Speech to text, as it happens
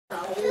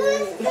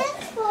Who's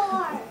this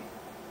for?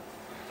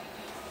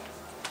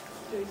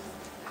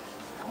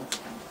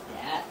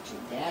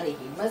 Daddy,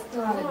 he must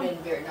not have been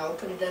here. No,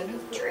 put it under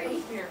the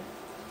tree. Here.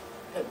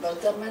 Put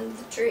both of them under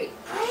the tree.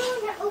 I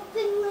want to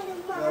open one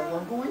of mine. Well,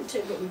 we're going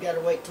to, but we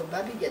gotta wait till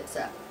Bubby gets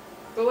up.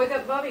 Go wake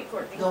up Bubby,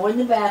 Courtney. Go in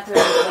the bathroom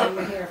and comb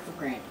your hair for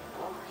Granny.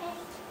 Okay.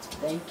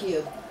 Thank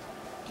you.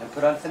 And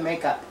put on some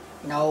makeup.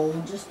 No,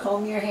 just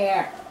comb your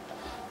hair.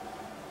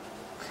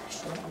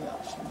 She's got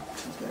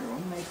her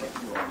own makeup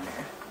going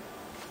there.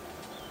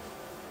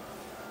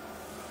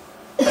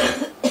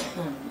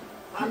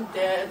 I'm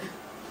dead.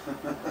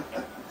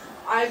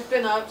 I've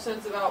been up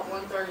since about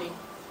 1:30.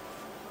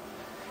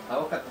 I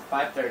woke up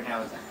at 5:30 and I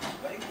was like,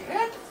 everybody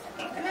good?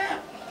 Looking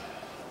up.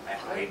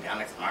 I laid down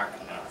next to Mark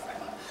and I was like,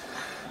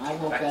 I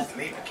woke I up. can't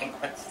sleep, I can't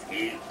quite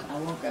sleep. I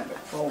woke up at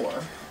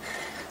 4.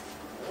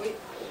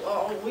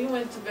 We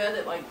went to bed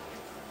at like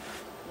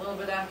a little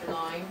bit after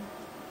 9.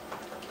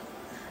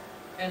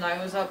 And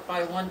I was up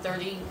by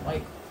 1:30,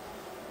 like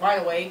right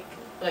awake,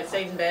 like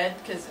stayed in bed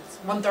because it's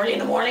 1:30 in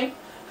the morning.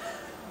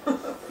 You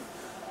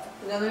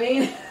know what I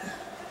mean?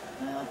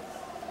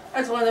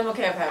 That's one of them,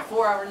 okay, I've had a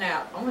 4-hour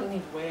nap. I'm gonna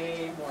need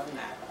way more than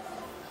that.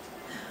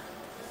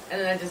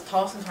 And then I just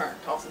toss and turn,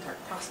 toss and turn,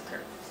 toss and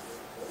turn.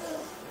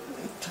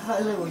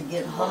 Tyler would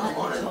get hot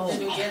and cold.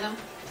 Did you get them?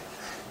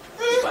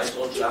 If I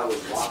told you I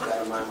would walk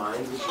out of my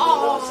mind, would you know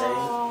what I'm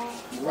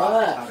saying?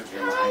 What? Out of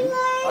your mind.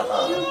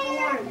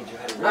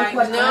 Look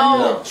what's know.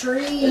 under the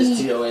tree.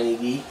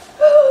 STONED.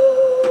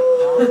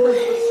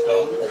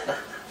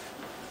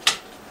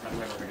 I've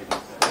never heard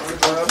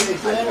of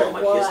this. Good or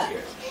my what? kiss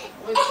here.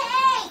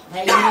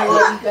 Hey, you know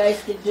what you guys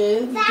can do?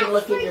 You can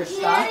look in your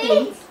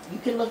stockings. You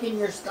can look in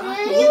your You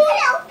stockings. can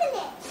open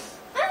it.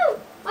 Oh,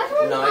 what's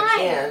one No, I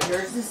can't.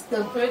 Yours is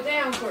the, Put it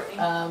down, Courtney.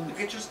 Look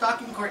at your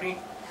stocking, Courtney.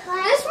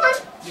 This one?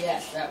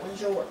 yes, that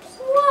one's yours.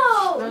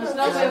 Whoa. No, it's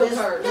No, not Santa this,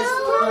 Claus.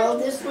 no,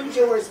 this one's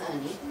yours,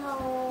 honey.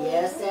 No.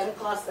 Yes, Santa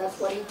Claus, that's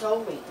what he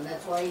told me, and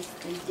that's why he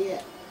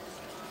did.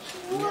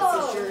 And this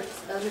Whoa. is your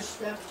other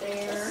stuff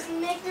there.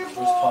 Snicker Where's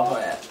Papa ball.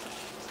 at?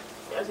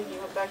 I think you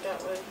went back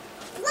that way.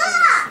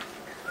 Look!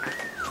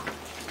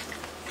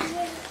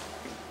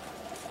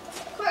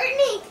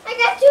 Courtney, I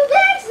got 2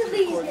 bags of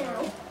these now.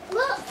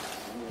 Look.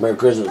 Merry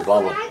Christmas,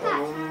 Papa. I got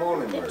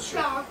Morning, the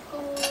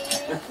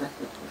chocolate.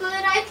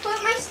 Could I put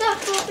my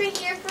stuff over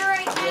here for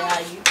right now? Yeah,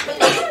 you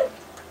can.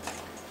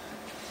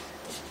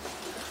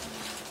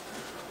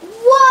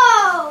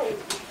 Whoa!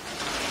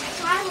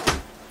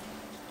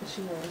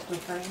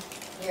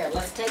 Here,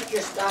 let's take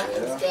your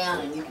stockings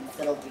down and you can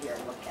sit over here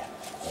and look at it.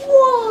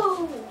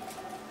 Whoa!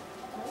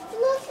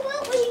 Look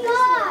what we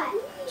got.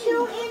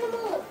 2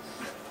 animals.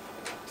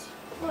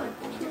 What?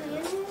 2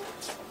 animals?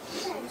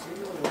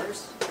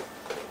 Yours.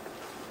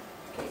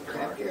 Okay,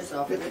 grab yours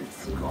off.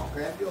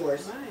 Grab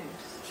yours.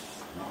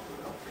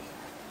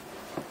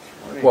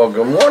 Well,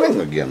 good morning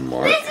again,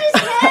 Mark. This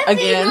is heavy,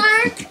 Again.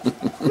 Mark.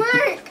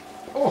 Mark.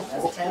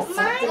 Let's test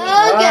something.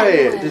 Hi,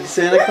 did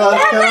Santa Claus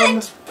come?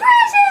 Presents.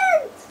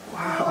 Presents. Wow.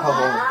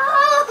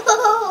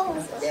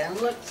 Oh. Down,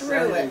 look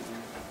through it.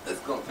 It's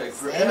going to take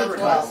Santa forever.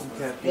 Claus.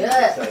 Good.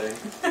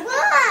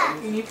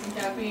 Look. You need some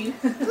caffeine.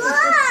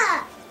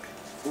 Look.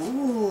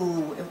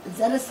 Ooh, is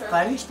that a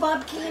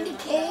SpongeBob candy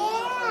cane?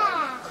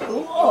 Yeah.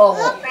 Cool.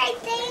 Look right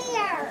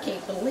there.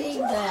 Can't believe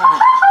that.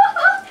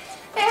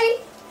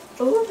 Hey,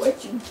 Ooh,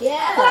 what you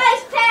get?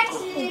 5 packs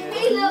of Ooh,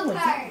 Halo is it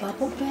cards.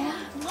 bubble bath?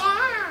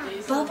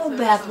 Yeah. Bubble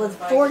bath with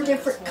 4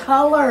 different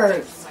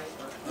colors.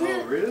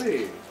 Oh,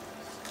 really?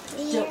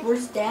 So,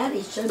 where's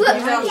Daddy? Show Look,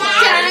 Daddy.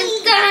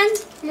 done.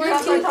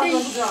 1, 2,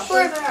 3,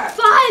 4, 5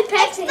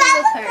 packs of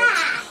Halo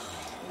cards.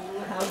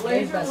 How good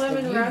Laser must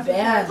lemon have you raspberry.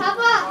 been?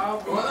 Papa,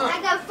 Wow. I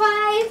got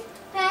 5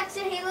 packs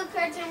of Halo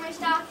cards in my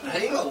stocking.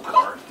 Halo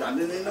cards. I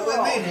didn't even know they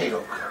made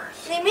Halo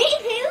cards. They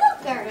made Halo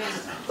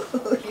cards.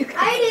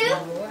 I do,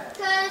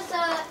 because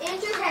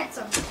Andrew had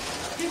some.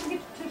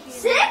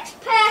 6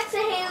 packs of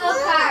Halo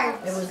cards.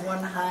 There was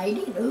one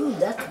hiding. Ooh,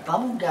 that's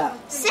bubble gum.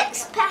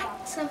 6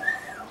 packs of.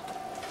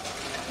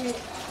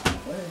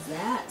 What is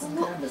that? Some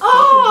kind of a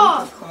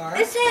Oh! super duper card?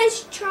 It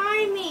says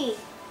try me.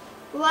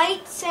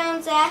 Light,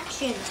 sounds,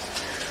 action.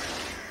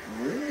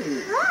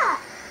 Ooh, Look.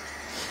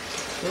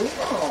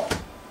 cool.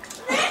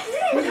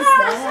 This is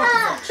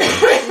that?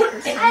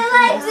 awesome. I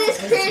like this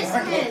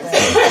Christmas.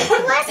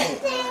 What's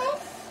this?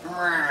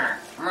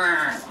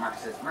 Mark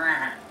says,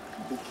 "Meh."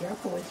 Be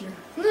careful with your...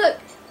 Look.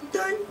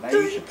 Now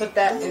you should put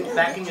that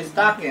back in your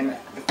stocking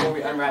before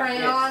we unwrap it.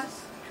 Crayons.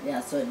 Yeah,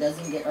 so it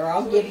doesn't get... Or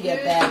I'll What give you you a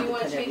do, bag you to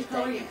want put to change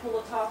color, everything you in.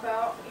 pull the top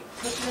out, you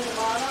push it in the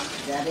bottom.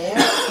 Is that it?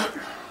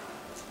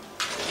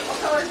 What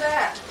color is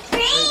that?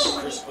 Green.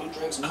 Chris, who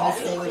drinks Let's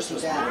coffee see on what you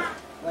Christmas got. morning?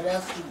 What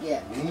else you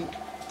get?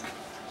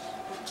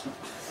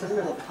 Ooh,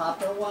 a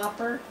Popper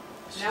Whopper.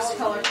 Now what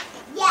color?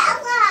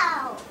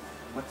 Yellow.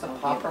 What's a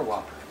popper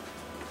whopper?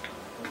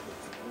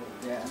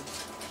 Yeah.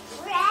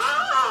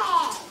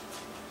 Red.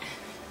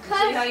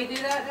 See how you do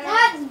that now?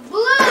 That's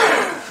blue.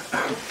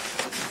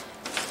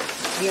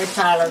 Here,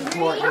 Tyler and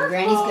Courtney.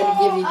 Granny's going to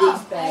give you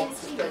these bags.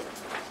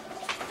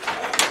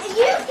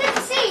 You can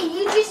see.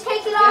 You just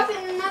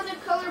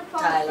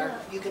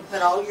You can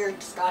put all your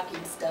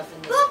stocking stuff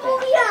in this Bubble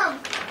bag. yum.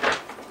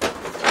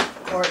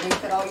 Courtney,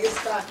 put all your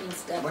stocking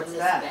stuff What's in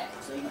this that? bag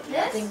so This?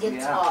 nothing gets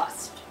Yeah.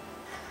 tossed.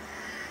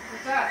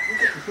 What's that?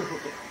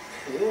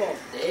 Cool,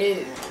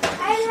 dude.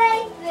 I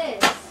like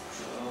this.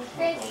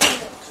 Thank you.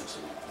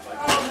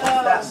 What's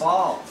that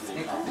ball?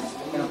 Stick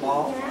in a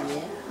ball?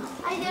 Yeah.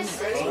 I just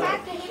six pack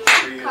of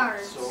Halo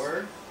cards.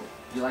 Sword?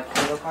 You like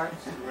Halo cards?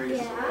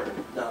 Yeah.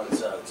 No,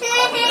 it's a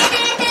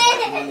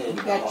You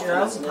got your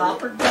own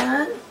popper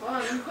gun? Hold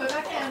on, let me put it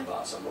back in.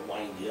 boss. I'm gonna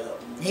wind you up.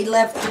 He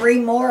left 3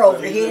 more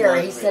over here.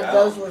 He said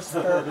those were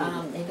for,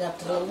 he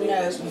left a little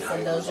note. He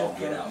said those are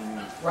for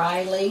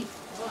Riley,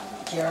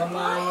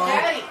 Jeremiah,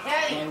 Daddy,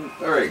 Daddy. and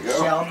There you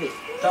go. Shelby.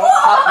 Don't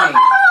cut me.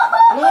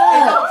 Hey,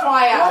 Look! don't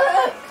fly out.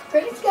 Look!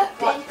 Pretty's got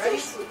What? Ready?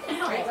 pictures Ready?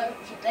 now. Ready?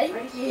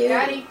 Thank you.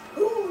 Daddy.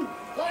 Ooh,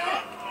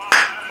 what?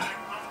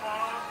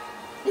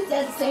 Is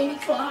that Santa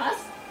Claus?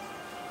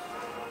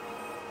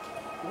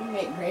 You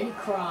make Granny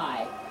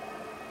cry.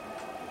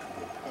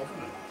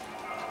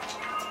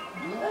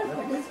 Look,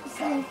 what does it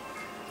say?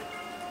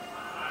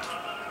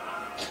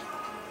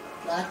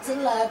 Lots of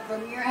love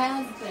from your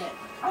husband.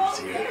 Oh,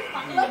 there's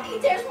my, looky,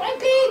 there's my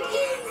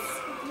babies.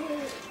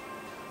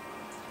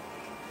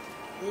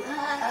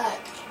 Look.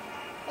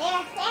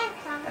 There's Santa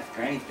Claus. That's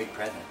Granny's big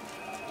present.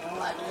 Oh,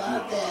 I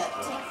love it.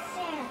 There's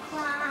Santa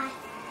Claus.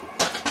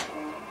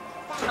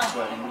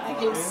 I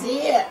can see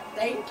it.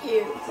 Thank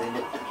you.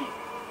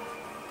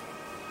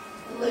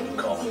 Look at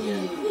Call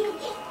you.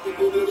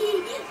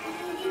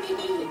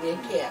 Big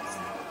kiss.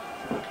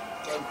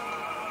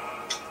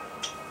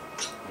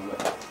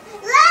 Look!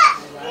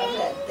 I love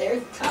it.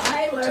 There's Tell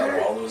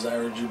Tyler. all those I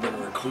heard you've been a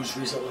recluse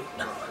recently.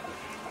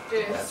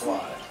 Dude. That's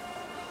why.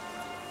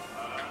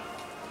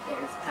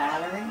 There's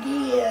Tyler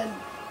again.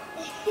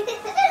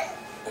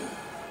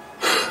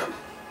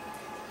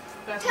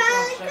 That's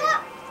Tyler, what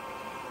stop.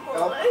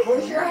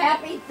 Where's your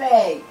happy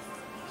face?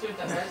 Shoot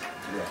that,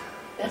 right?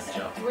 That's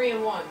Joe. 3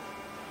 and 1.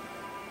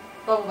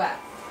 Bubble bath.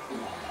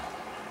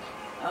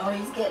 Oh,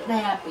 he's getting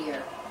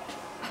happier.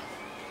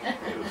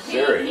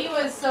 He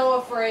was so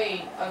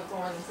afraid of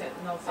going to sit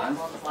no I'm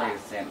Santa on his afraid lap.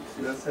 of Santa.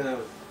 That's it.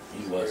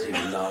 He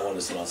did not want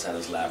to sit on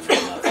Santa's lap for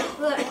nothing.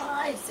 Look.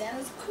 Why?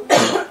 Santa's cool.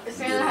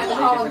 Santa had to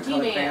call him Different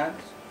color T-Man.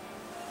 crayons?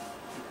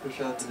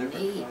 Push out the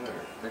different Neat. color.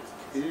 That's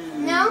cute.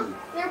 No,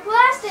 they're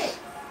plastic.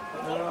 Oh.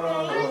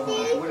 What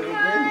do we do?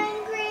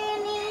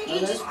 Granny. Well,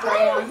 this Oh,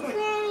 crayon.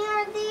 Granny,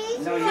 are these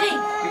No, you mine?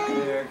 can.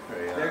 They're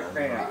crayons. They're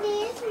crayons. Are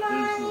these These a little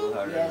mine?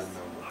 harder Yes. than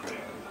normal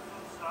crayons.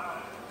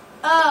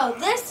 Oh,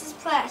 this is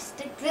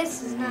plastic.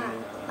 This is not.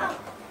 Yeah.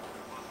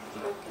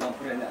 Don't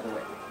put it in the other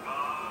way.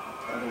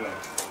 The other way.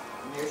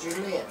 There's your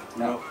lid.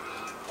 No.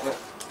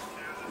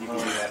 You can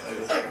do that.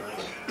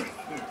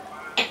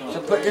 So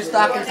put your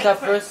stocking stuff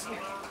first.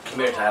 Come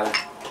here, Tyler.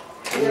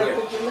 Come You gotta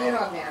here. put your lid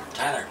on there.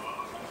 Tyler.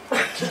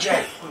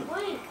 TJ.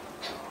 Wait.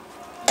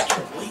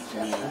 Wait,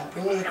 man.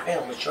 Bring me the crayon.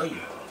 I'm going to show you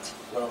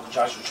what Uncle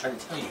Josh was trying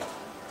to tell you.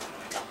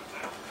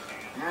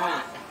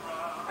 Alright.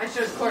 I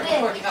showed Courtney.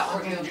 Courtney got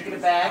working. Did you get a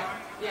bag?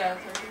 Yeah.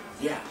 it's right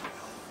here. Yeah.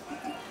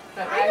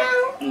 That I bag?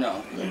 know.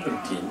 No. You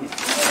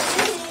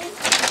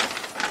didn't.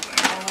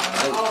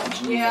 Oh,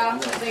 yeah. I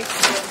think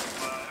so.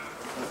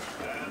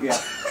 Yeah.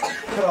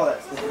 Put all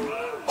that stuff in.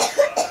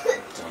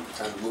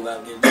 Time to move out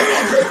and get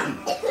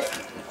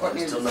it. Courtney,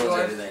 He is still this knows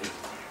yours? everything.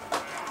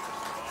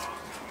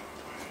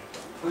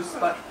 Whose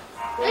spot?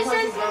 This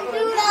is the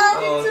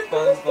Oh,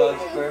 SpongeBob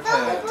SquarePants.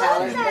 Tyler's Those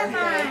are birthday.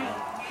 mine.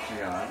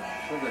 Yeah.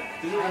 Look at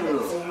I haven't you.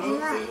 seen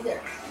these either.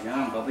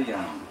 Yum, bubble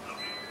yum.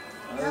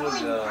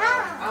 Oh,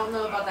 I don't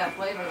know about that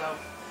flavor though.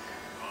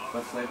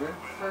 what flavor?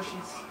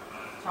 Hershey's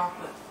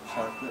chocolate.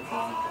 Chocolate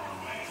bubble gum.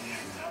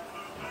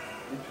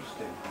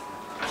 Interesting.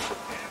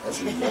 That's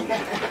what you need.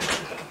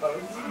 What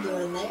was he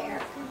doing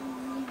there?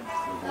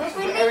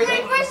 Open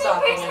Everything the from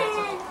stocking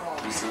present.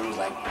 He seems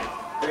like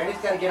Granny's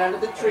got to get under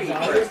the tree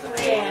There's first.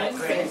 friends.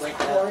 Granny's There's like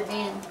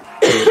Courtney and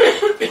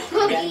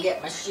gotta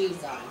get my shoes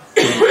on.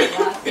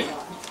 Glasses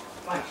on.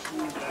 my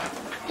shoes.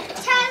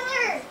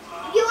 Tyler,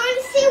 you want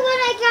to see what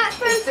I got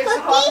from It's 6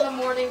 o'clock in Cookie? the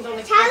morning. Don't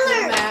expect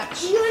Tyler, no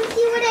match. you want to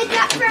see what I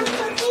got from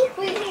Cookie?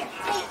 Wait here.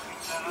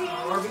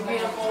 Or be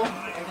beautiful. I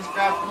just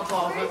grabbed from the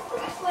closet.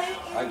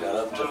 I got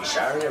up, took a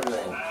shower and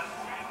everything.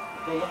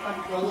 Go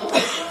look.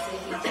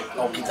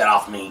 Oh, get that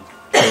off me.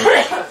 Looks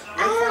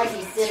like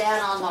he sit down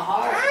on the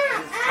heart.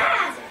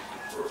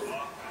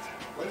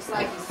 Looks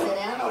like he sit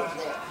down over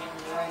there in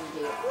the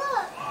reindeer.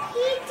 Look,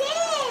 he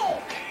did.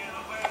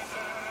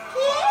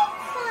 He ate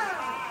some.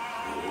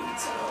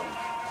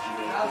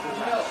 How's the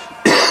milk?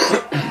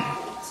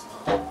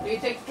 Do you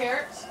take the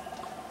carrots?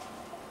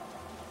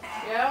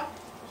 Yeah?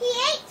 He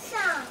ate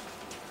some.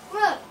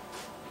 Look,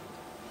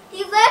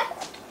 he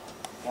left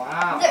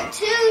Wow. the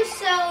two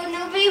so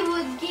nobody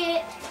would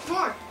get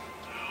more.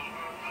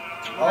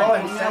 Oh,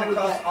 and Santa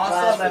Claus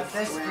also left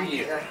this for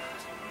you.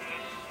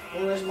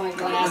 Where's my It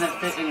doesn't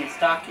glasses? fit in your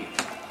stocking.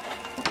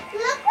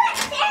 Look what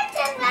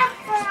Santa left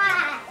for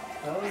us.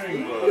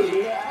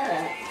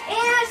 Yeah.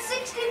 And a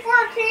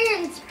 64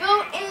 crayons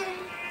built-in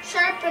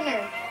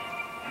sharpener.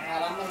 Alright,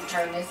 Well, I'm gonna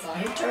turn this on.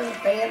 Who turned the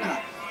fan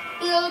up?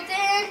 You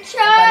didn't Somebody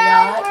try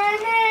on? for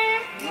me.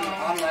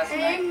 On last night.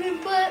 And you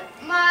put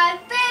my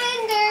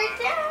finger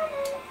down.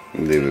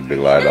 Leave it be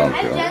light on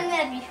I've too. done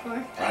that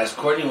before. Ask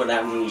Courtney what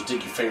happened when you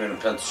stick your finger in a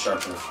pencil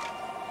sharpener.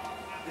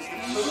 Is the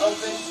food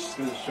open?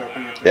 Gonna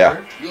sharpen your Yeah.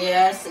 finger?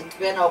 Yes, it's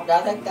been opened.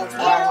 I think that's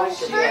why I went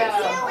to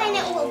Yeah. And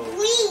it will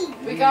bleed.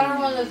 We got her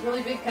one of those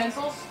really big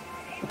pencils.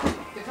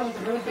 They come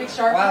with a really big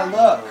sharp. Wow,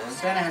 look.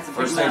 Santa has a big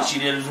First thing mouth. she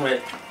did was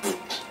went,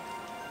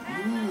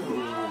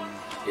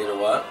 you know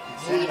what?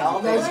 eat all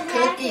those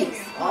cookies.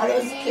 All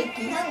those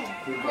cookies.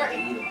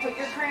 Courtney, put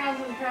your crayons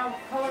and crown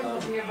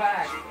colors in your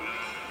bag.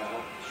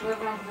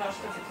 Wherever on Josh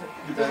took it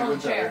to. Put it on the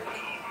chair.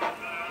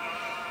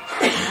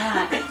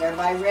 Alright, is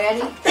everybody ready?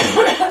 You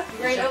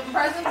ready to open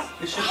presents?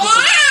 Then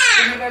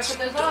you better put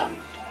those up.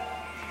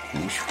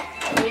 And you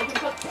can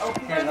put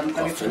open Here, let me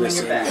presents. put them in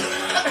your bag.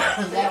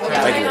 That would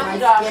Thank be you. my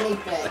skinny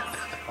thing.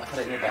 I'll put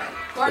it in your bag.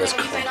 Courtney, Best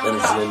what do you say no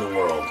medicine to in the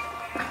world.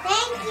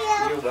 Thank you.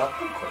 You're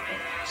welcome, Courtney.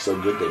 So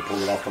good they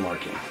pulled it off the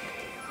market.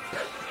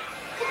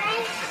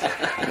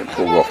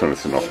 Pull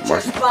Wilkinson off Get the your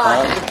market.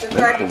 spot. Get your Pull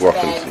garbage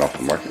Wilkinson bags. off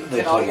the market. They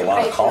Put all pulled a your lot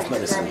of papers cough in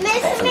medicine, the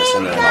garbage cough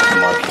medicine in off the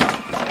market.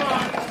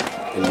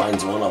 And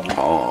mine's one of them.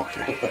 Oh,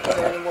 okay. bag.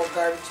 Any more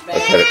garbage That's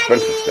bags? that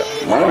expensive stuff.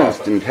 Mine is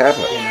in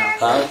tablet.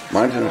 Huh?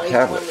 Mine's in a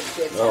tablet.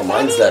 No,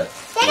 mine's that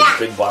those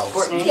big bottles.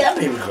 Courtney. Yeah,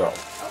 baby girl.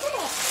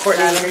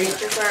 Courtney, Tyler, here you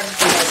get your garbage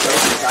So bags.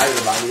 excited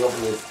about me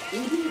opening this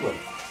TV one.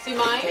 See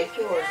mine? Take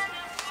yours.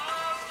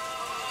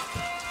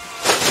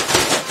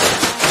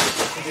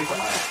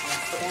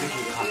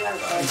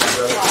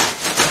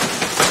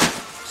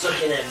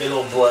 Sucking that big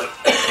old butt.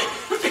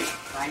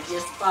 Find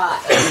your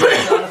spot.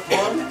 It's on the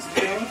floor next to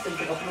Granny, so you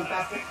can open them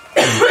faster.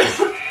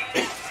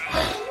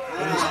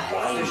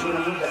 Alright. There's one to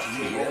move that.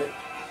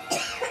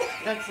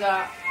 That's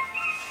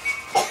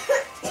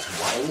It's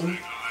whining.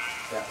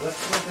 Yeah, let's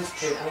move this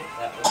table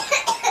that way.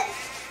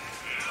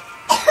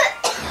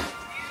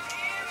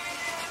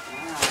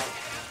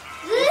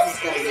 This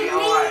gonna is be a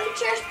hard. mini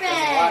trash There's a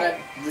lot bag.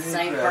 of the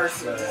same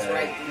person just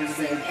right in the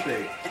same.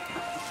 shape.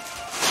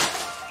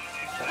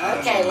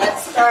 Okay,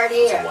 let's start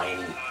It's here.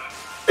 whining.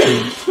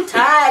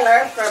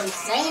 Tyler from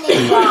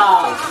Santa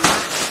Claus.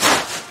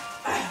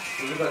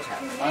 Here you go,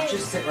 Tyler. Why don't you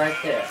sit right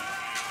there?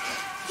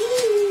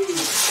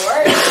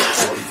 Courtney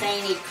from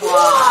Santa Claus.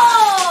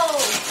 Whoa!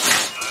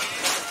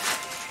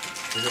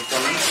 Is it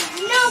coming?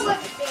 No, but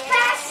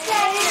fast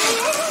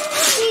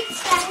sheet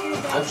stack.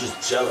 I'm just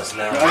jealous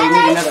now. We already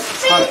need another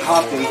pot of I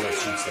coffee. want to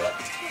shoot that.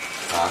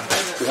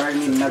 We already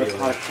need another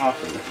pot of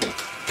coffee.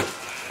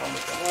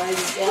 What is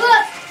Look!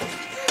 that?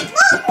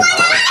 Look what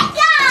I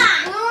got!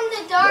 Glow in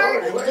the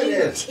dark What it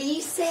is? Tea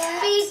set?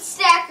 speed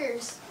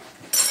stackers.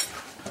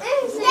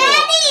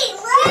 Daddy,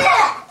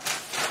 look!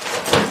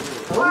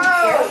 Whoa! A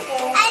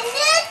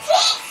new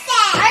tea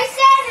set! I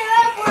set it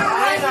up where it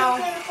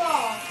wasn't gonna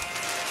fall.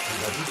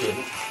 No, you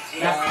didn't.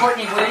 Now,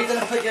 Courtney, where are you going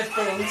to put your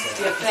things?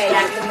 You have to Okay, stack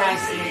that's them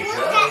nicely.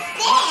 Look at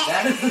this!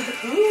 That's A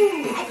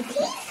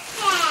tea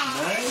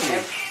set! Nice.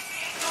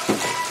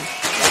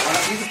 Why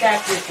don't you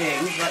stack your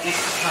things right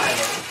next to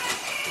Tyler?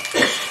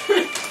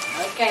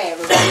 Okay,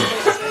 everybody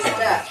fix this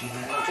stuff.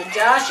 To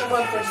Joshua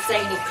from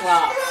Santa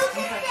Claus.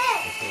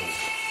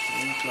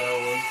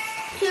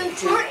 To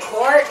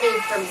Courtney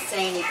from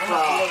Santa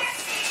Claus.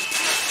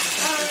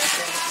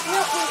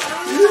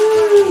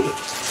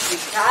 To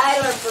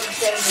Tyler from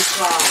Santa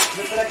Claus.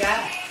 Look what I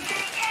got.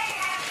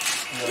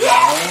 It's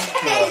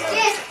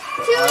just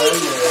too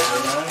easy.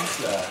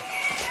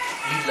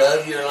 You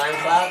love your line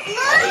cloud? I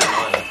hate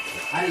mine.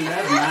 I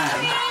love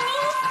mine.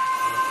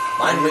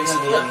 Mine wakes me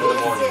up in the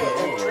morning. A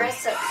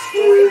dress-up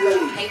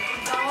storybook paper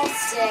doll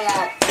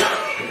set.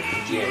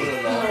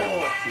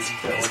 Yeah.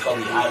 It's called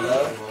the I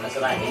Love. That's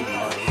what I hate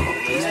mine.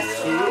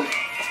 That's you.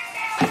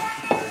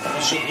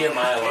 You should hear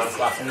my alarm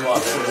clock go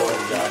off every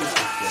morning, Josh.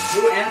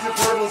 Who owns a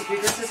portable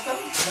speaker system?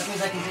 That means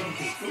I can take it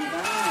to school.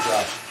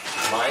 Josh.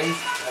 Mine?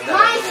 I got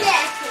a Mine little-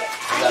 jacket.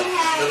 I got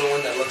a little one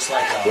that looks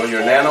like a... Will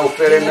your nano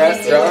fit in that,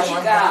 See what Josh? you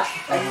got.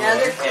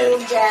 Another cool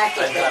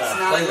jacket I've got that's a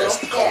not real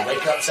playlist called thick.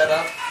 Wake Up set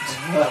up.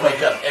 I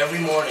wake up every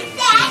morning to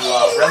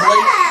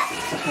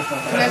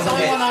Revelate. There's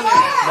only one on there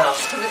now. No,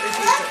 Because it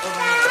repeats it over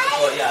and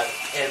over. well, yeah,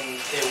 and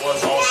it was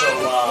also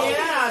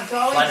Yeah,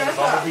 Dolly Flight of the dress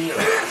up. Bumblebee.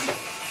 Or,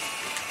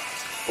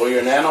 Will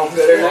your nano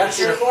fit in that?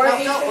 To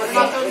Courtney No, from we're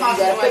not Santa, throwing you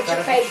boxes gotta away. put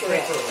your paper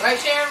in. Right,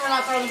 Sharon? We're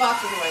not throwing the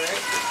boxes away,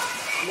 right?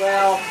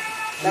 Well,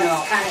 that's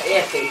No. kind of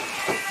iffy.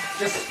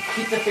 Just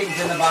keep the things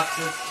in the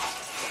boxes.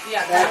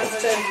 Yeah, That's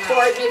was to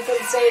Courtney from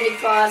Santa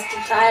Claus to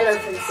Tyler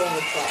from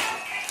Santa Claus.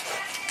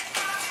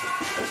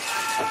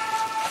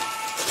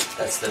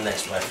 that's the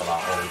next rifle I'll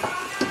own.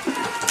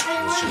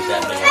 I Shoot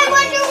that wonder, thing I up.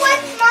 wonder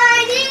what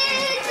mine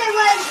is. I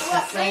wonder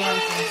what Sam mine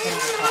from is.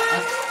 Santa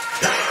Claus.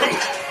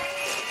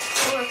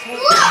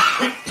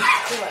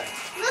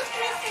 Look,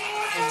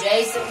 To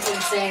Jason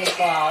from Santa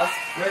Claus.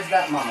 Where's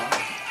that, Mama?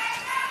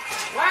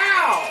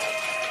 Wow!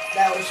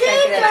 That was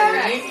taken at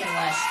the reunion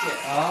last year.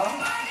 Oh.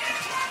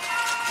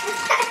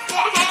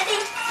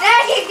 Daddy,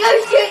 that can go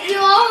shoot you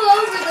all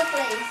over the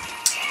place.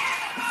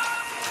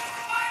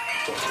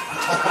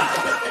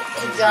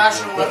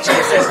 Joshua. Let's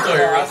check that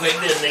story real quick,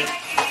 Disney.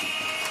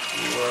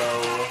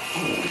 Whoa.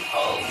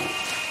 Oh.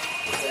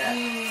 What's that?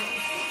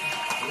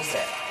 What is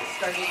that?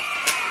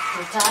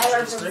 To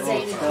Tyler from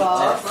Santa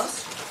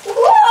Claus.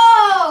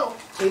 Whoa!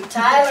 To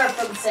Tyler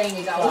from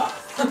Santa Claus.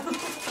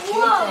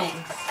 Whoa! Two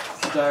things.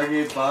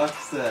 Stargate box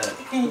set.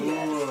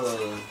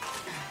 Cool.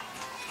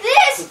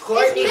 This To is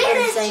Courtney from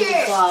Santa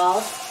miniature.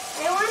 Claus.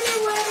 I wonder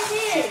what it To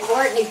is.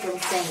 Courtney from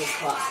Santa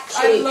Claus. I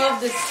Cheap. love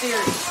this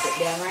series. Sit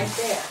down right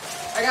there.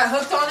 I got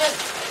hooked on it,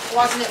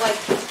 watching it like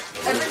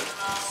every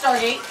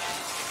Stargate.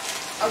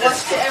 I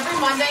watched it every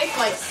Monday for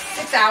like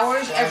 6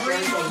 hours every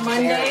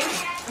Monday,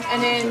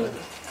 and then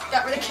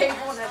got rid of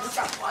cable and then just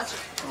stopped watching.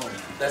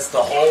 That's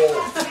the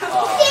whole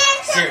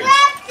Can't series.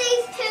 wrap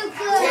these too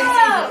good.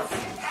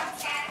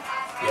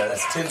 Yeah,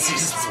 that's 10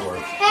 seasons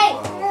worth. Hey,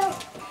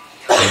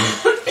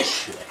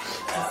 Shit.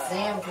 To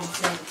Sam from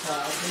Santa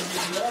Claus. Who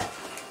did that?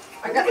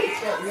 I got look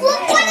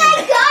what I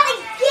got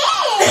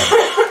again.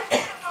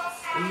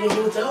 What are you gonna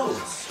do with those?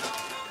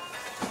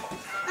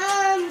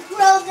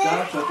 Frozen.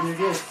 Josh, open your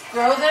gift.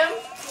 throw them.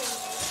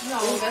 No,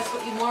 that's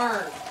what you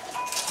learn.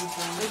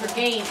 Those are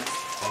games. I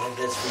think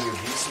that's for your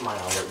V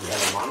smile that we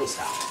had at Mommy's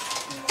house.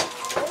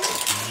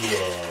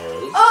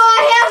 Yes. Oh, I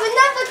have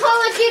another Call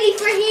of Duty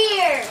for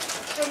here.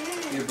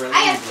 Your brother I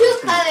have needs two one,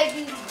 too. Call of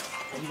Duty.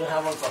 You don't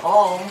have one for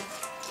home.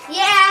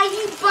 Yeah,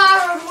 you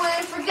borrowed one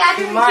and forgot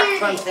to Mark return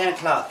from it. Santa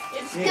Claus.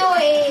 It's Your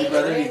doing.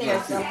 brother They're in needs there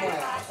one too.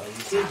 somewhere.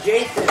 To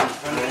Jason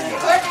from Santa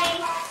Claus. Courtney.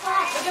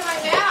 Look at my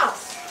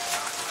mouse.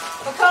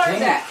 What color is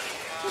that?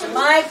 To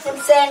Mike from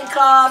Santa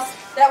Claus.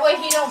 That way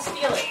he don't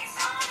steal it.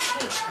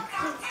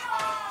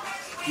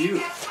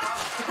 Cute.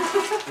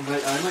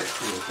 But I might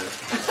steal it there.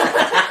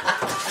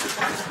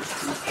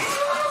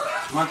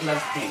 Mark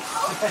loves pink.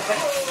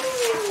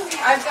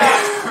 I've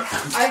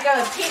got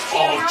a pink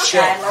camera.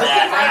 check a pink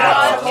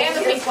that iPod, and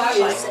a pink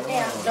flashlight. Sit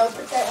down. Don't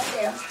put that up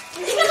there.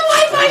 He's gonna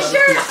wipe my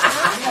shirt.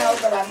 I know,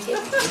 but I'm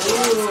getting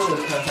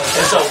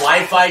It's a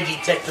Wi-Fi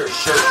detector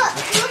shirt.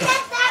 Look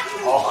at that.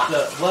 Oh,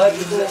 What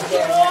is it?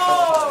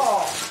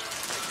 Whoa.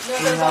 You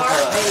have a...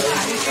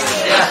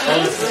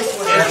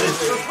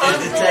 it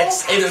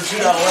detects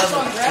 802.11.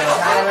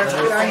 Tyler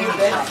from Santa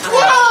Claus.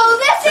 Whoa,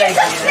 this is Thank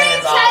the you,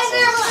 big that's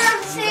Tyler awesome. from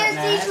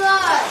Santa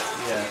Claus.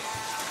 Yeah.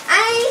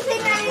 I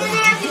think I'm gonna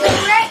have to go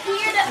right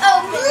here to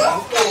open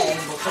it.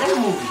 What kind of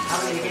movie?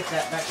 I'm gonna get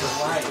that back to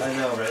life. I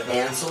know, right?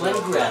 Hansel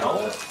and Gretel.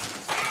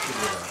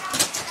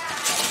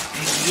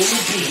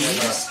 Beauty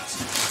and the Beast.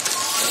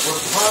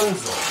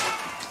 Rapunzel.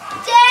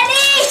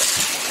 Daddy!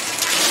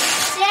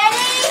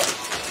 Daddy!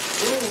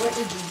 Ooh, what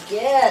did you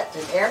get?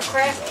 An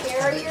aircraft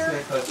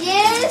carrier?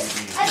 Yes,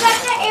 I got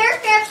the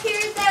aircraft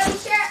here that we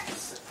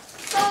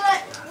saw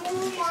at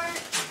Walmart.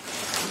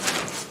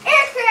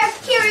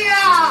 Aircraft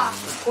carrier!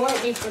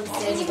 Courtney from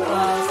Santa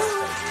Claus.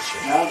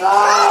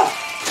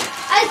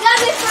 I got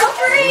it for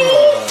free!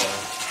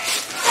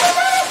 I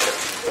got it for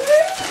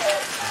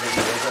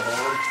free!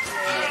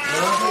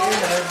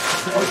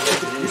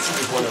 This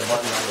is one of the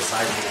buttons on the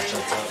side of it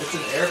shuts up. It's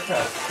an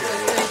aircraft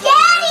carrier.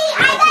 Daddy,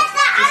 I got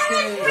the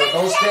island Don't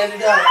princess stand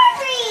it up.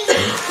 Barbie!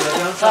 Go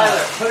down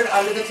Tyler, put it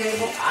under the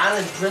table.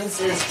 Island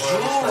Princess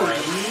Jewelry.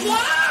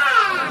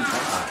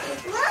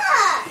 Yeah!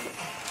 Look!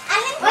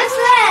 What's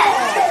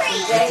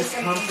that? It's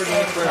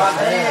comforting for a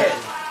head.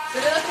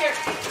 Sit it up here.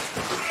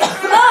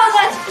 Oh,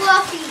 that's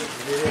fluffy!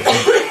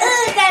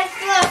 That's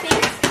fluffy!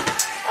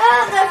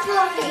 Oh, that's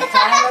fluffy!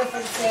 Tyler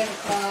from Santa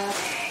Claus.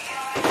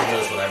 He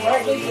knows what I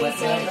want. Courtney from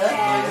Santa Claus.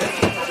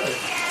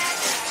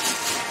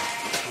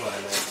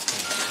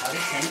 How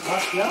does Santa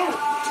Claus know?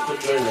 Put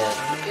your net.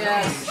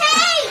 Yes.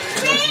 Hey,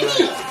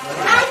 Randy! I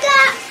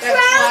got That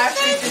crown flash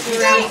is fish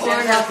around the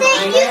corner. thing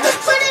you can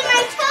put in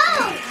my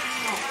phone!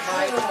 I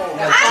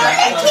want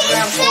to keep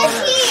this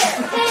here!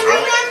 Hey,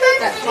 remember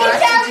That you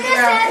flash found is this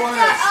around at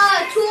corner. the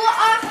tool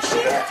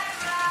auction?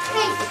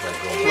 Hey,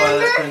 Twilight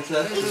remember?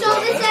 Princess. You is sold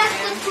that this right? at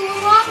the tool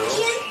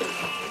auction?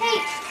 Hey,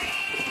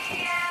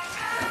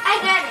 I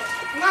got it.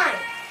 Mine.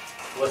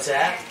 What's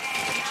that?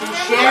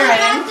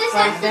 Sharon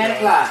from Santa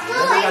Claus. We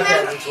never got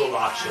that until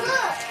auction.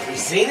 Look, We've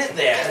seen it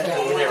there,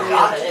 but we never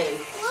got it.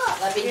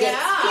 look. Let me get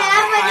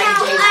Yeah, but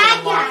now I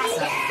got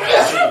it.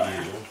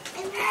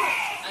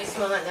 I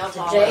smell that nail to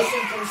polish.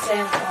 Jason from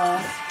Santa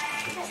Claus.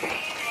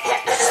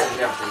 Send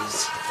it up, please.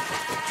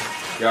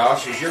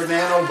 Josh, is your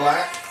nano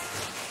black?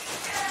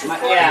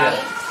 Yeah.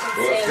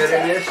 Will it fit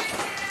in this?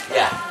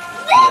 Yeah.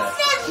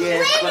 This is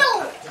Yes,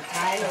 little.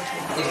 Tyler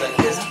from Things like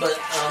this, but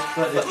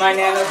But my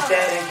nano's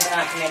dead and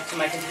cannot connect to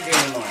my computer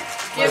anymore.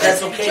 Give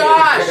that's it okay. to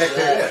Josh. Connect to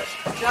this.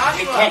 It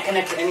Joshua. can't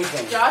connect to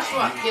anything.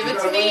 Joshua, give it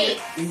to me.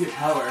 You can get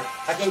power.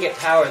 I can get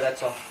power,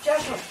 that's all.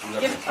 Joshua,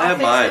 give it. I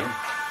have mine.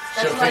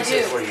 That's she'll what I fix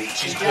it do. for you.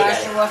 She's good at it.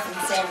 Joshua from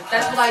Santa Claus.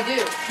 That's what I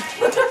do.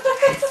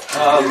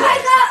 I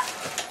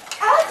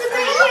want to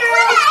bring here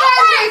a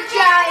thunder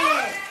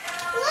giant.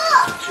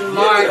 Look. To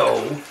Mark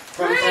Leo.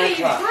 from Santa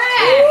Claus.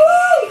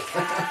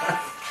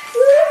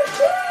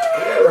 I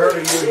never heard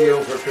of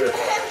Yu-Gi-Oh for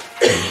Christmas.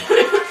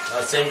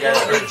 Same guy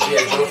that heard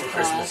G.I. Joe for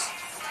Christmas.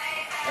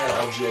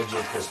 LGIG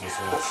Christmas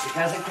ones. It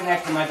doesn't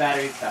connect to my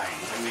battery's dying.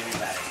 I'm using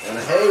battery. And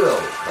a Halo.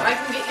 I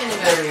can get you in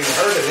Never there. even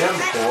heard of them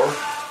before.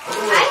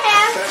 I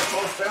have. That's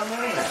most down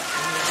there now.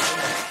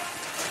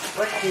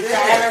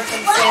 Tyler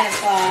from Santa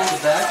Claus.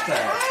 The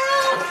backpack.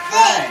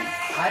 Fine.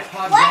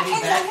 iPod ready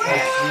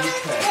backpack. You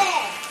could.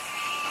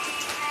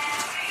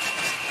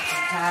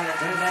 Tyler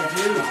What from does that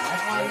do? Look.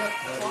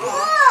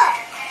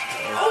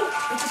 Oh,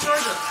 it's a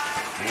charger.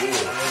 Ooh,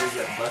 I know you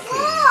got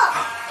busted.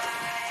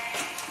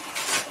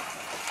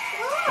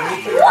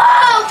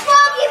 Whoa,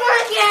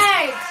 Pokemon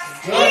cards!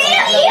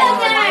 Yu-Gi-Oh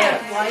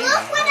cards!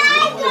 Look what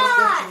I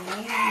got!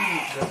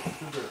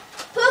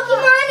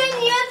 Pokemon and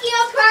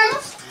Yu-Gi-Oh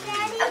cards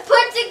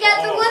put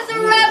together with a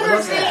rubber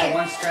What's that? band.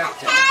 One strap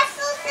to. That's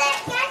stuff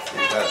that's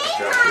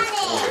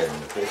forehead in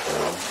the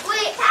picture.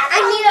 Wait, I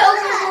need to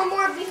open one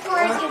more before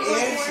I get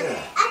one more.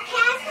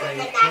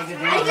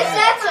 I guess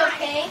that's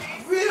okay.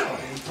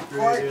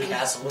 Really?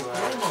 Castle with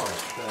Pokemon.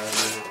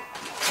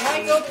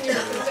 Mike, open yours.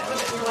 Put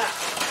it in your lap.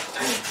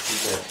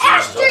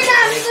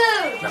 Astronaut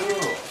food!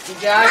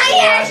 My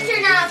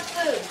astronaut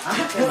food!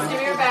 Give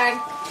me your bag.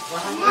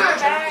 Your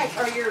bag.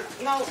 Or your,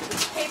 no,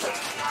 it's paper.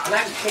 I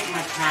like to take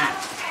my cat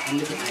and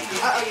look at my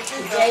cat. Uh-oh, your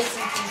food.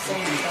 Jason from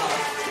Santa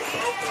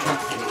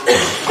Claus.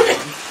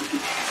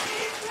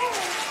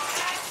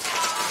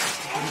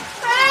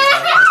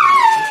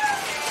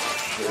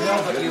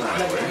 No, but you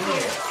put it in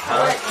here.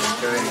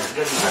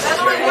 That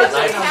only works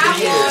if you have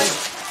one.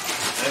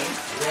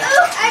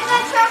 Oh, I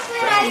got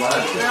chocolate ice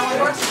cream. That only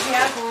works if you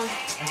have one.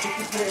 I think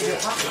you put it in your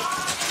pocket.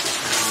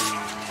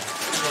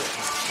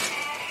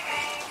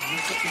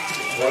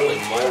 Holy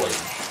moly.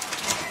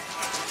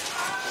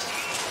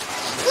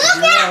 Look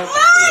at The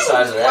mine!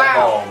 size of that Wow.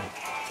 bomb.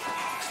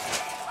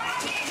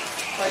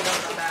 Probably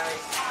don't have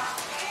batteries.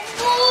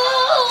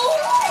 Oh!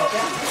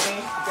 Okay,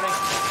 you're gonna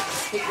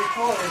get your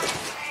cord.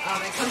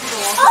 It comes with a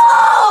walker.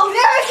 Oh,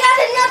 there I got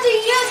another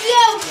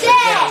Yu-Gi-Oh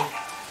deck!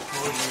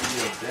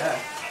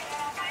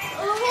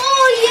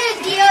 Oh,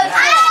 Yu-Gi-Oh!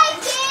 I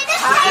get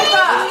a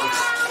Kaiba!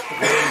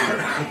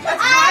 That's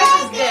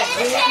Kaiba's I deck. get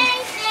a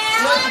tank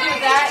You know what you do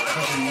with that?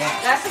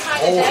 That's the kind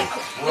of deck.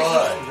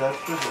 Right.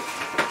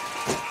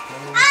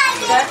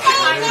 That's the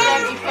kind of deck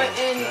you put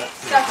in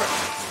separate.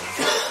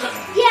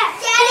 Yes,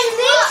 and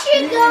we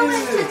should go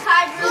into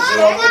Kyber's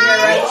deck.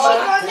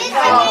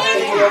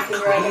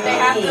 They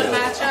have to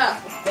match up.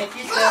 Thank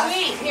you,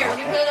 Sweet. Here,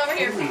 you put it over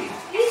here.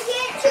 You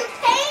get to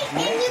paint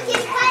and you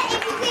can cut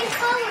and you can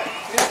color.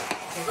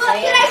 Look,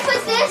 can I put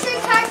this in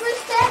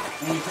Kyber's deck?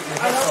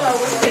 I don't know.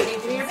 What's it?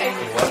 Give me your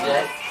paper. What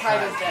deck?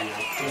 Kaiba's deck.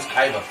 Who's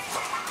Kaiba?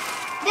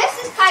 This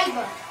is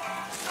Kaiba.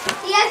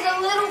 He has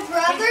a little He's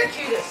brother. the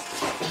cutest.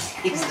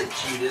 He's the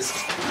cutest.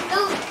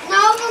 No,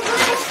 the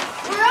little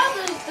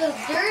brother's the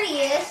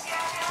dirtiest.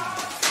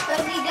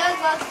 Because he does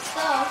lots of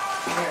stuff.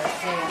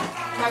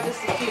 Kaiba's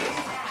the cutest.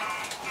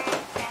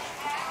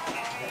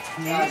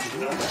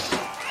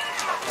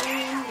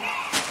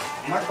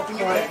 Mark, open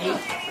your water.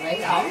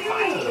 Wait, I'll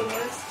find it.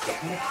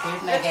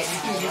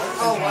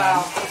 Oh,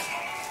 wow.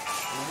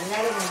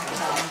 Another one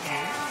comes.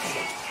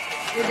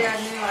 Your dad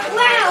knew I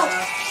Wow.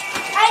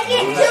 I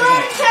get two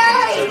at a So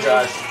time.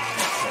 Josh.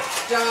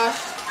 Josh.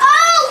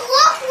 Oh,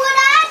 look what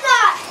I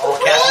got. Oh,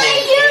 Sweet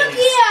Kathleen.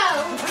 Yu-Gi-Oh.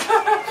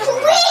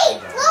 Sweet.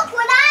 Look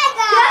what I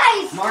got.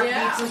 Guys, Mark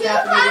Yeah. needs some two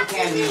caffeinated boxes of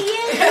candy. Yeah,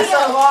 so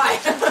Yu-Gi-Oh. why?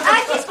 I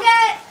just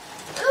got,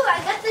 I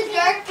got the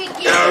dark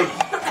beginning.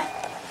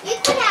 You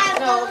can have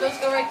No, those. those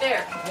go right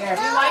there. Here.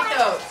 You like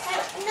those.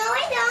 No,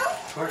 I don't.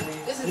 Courtney.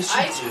 This Yes, is you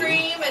ice do.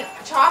 cream and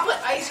chocolate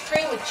ice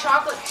cream with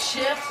chocolate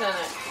chips in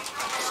it.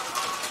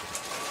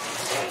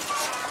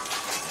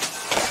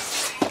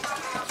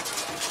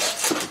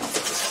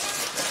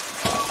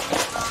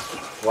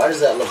 Why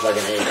does that look like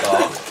an egg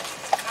dog?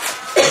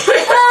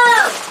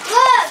 Oh,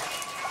 look,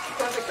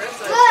 Perfect red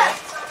side. look.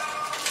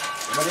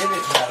 What is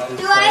it, Tyler?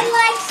 Do I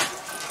like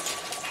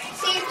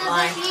Santa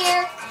this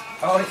year?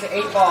 Oh, it's an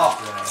 8-ball.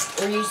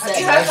 Or you You said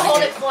have to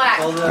hold it flat.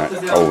 Hold it up to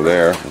the Oh,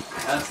 there.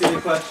 Ask you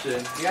the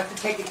question. You have to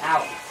take it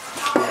out.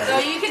 So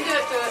you can do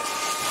it to it.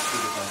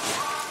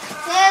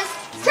 Says,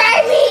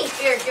 try me.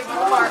 Here, give him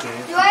a mark.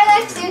 Do I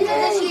like Santa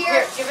this Here,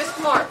 year? give us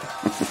a mark.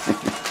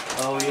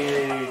 Oh,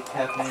 yay,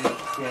 caffeine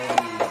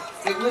candy.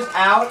 It was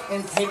out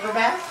in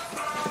paperback.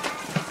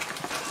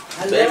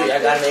 Baby, I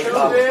got an egg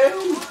dog.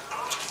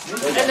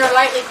 And they're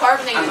lightly I'm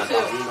carbonated not too.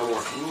 talking no more.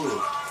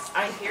 Ooh,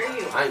 I hear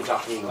you. I ain't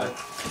talking anymore.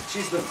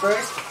 She's the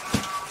first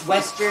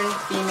Western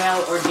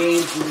female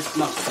ordained Buddhist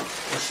monk.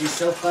 And she's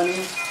so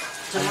funny.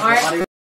 tomorrow.